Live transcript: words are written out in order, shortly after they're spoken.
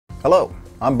Hello,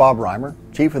 I'm Bob Rymer,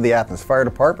 Chief of the Athens Fire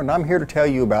Department, and I'm here to tell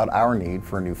you about our need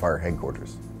for a new fire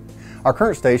headquarters. Our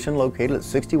current station, located at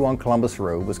 61 Columbus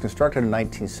Road, was constructed in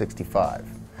 1965.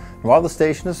 And while the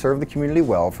station has served the community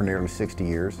well for nearly 60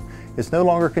 years, it's no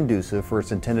longer conducive for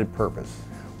its intended purpose.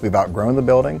 We've outgrown the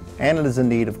building, and it is in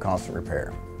need of constant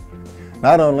repair.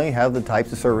 Not only have the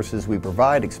types of services we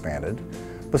provide expanded,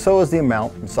 but so has the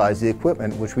amount and size of the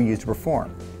equipment which we use to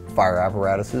perform. Fire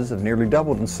apparatuses have nearly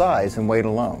doubled in size and weight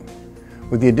alone.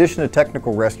 With the addition of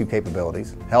technical rescue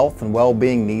capabilities, health and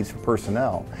well-being needs for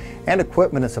personnel, and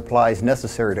equipment and supplies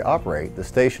necessary to operate, the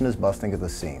station is busting at the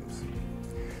seams.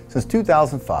 Since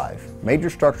 2005, major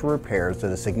structural repairs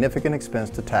at a significant expense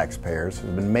to taxpayers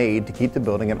have been made to keep the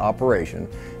building in operation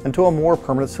until a more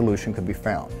permanent solution could be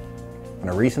found. And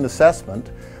a recent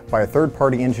assessment by a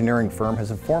third-party engineering firm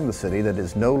has informed the city that it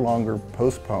is no longer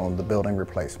postponed the building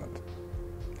replacement.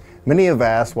 Many have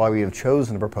asked why we have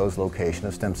chosen the proposed location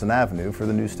of Stimson Avenue for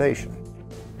the new station.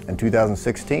 In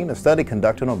 2016, a study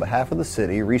conducted on behalf of the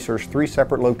city researched 3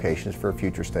 separate locations for a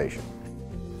future station: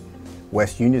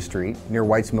 West Union Street near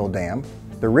White's Mill Dam,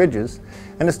 the Ridges,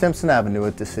 and the Stimson Avenue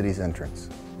at the city's entrance.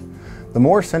 The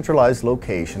more centralized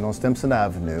location on Stimson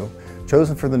Avenue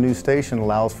chosen for the new station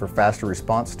allows for faster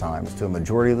response times to a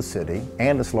majority of the city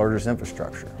and its largest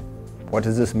infrastructure. What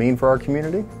does this mean for our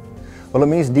community? Well, it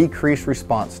means decreased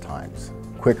response times,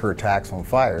 quicker attacks on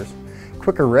fires,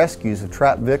 quicker rescues of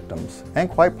trapped victims, and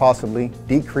quite possibly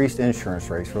decreased insurance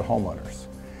rates for homeowners.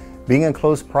 Being in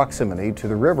close proximity to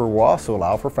the river will also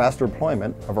allow for faster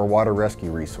deployment of our water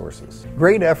rescue resources.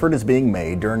 Great effort is being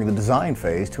made during the design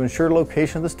phase to ensure the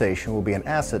location of the station will be an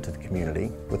asset to the community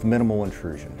with minimal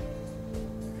intrusion.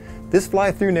 This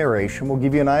fly-through narration will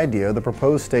give you an idea of the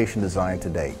proposed station design to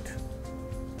date.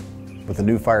 With the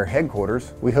new fire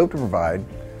headquarters, we hope to provide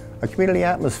a community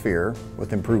atmosphere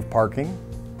with improved parking,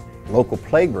 local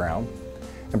playground,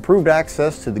 improved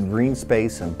access to the green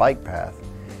space and bike path,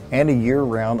 and a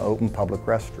year-round open public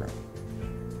restroom.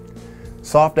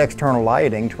 Soft external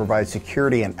lighting to provide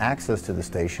security and access to the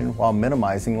station while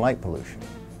minimizing light pollution.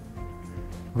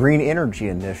 Green energy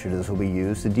initiatives will be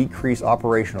used to decrease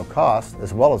operational costs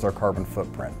as well as our carbon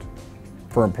footprint.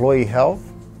 For employee health,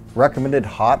 recommended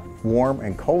hot, warm,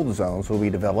 and cold zones will be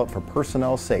developed for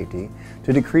personnel safety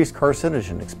to decrease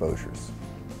carcinogen exposures.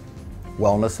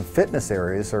 Wellness and fitness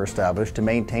areas are established to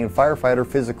maintain firefighter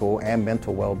physical and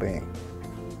mental well-being.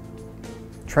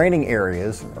 Training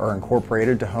areas are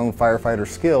incorporated to hone firefighter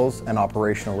skills and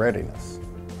operational readiness.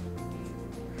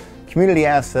 Community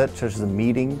assets such as a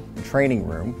meeting and training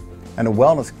room and a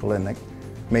wellness clinic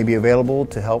may be available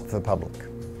to help the public.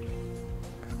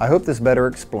 I hope this better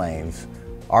explains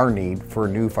our need for a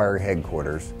new fire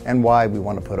headquarters and why we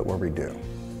want to put it where we do.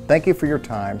 Thank you for your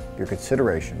time, your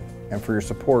consideration, and for your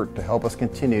support to help us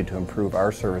continue to improve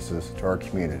our services to our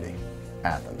community,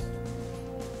 Athens.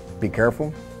 Be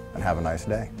careful and have a nice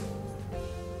day.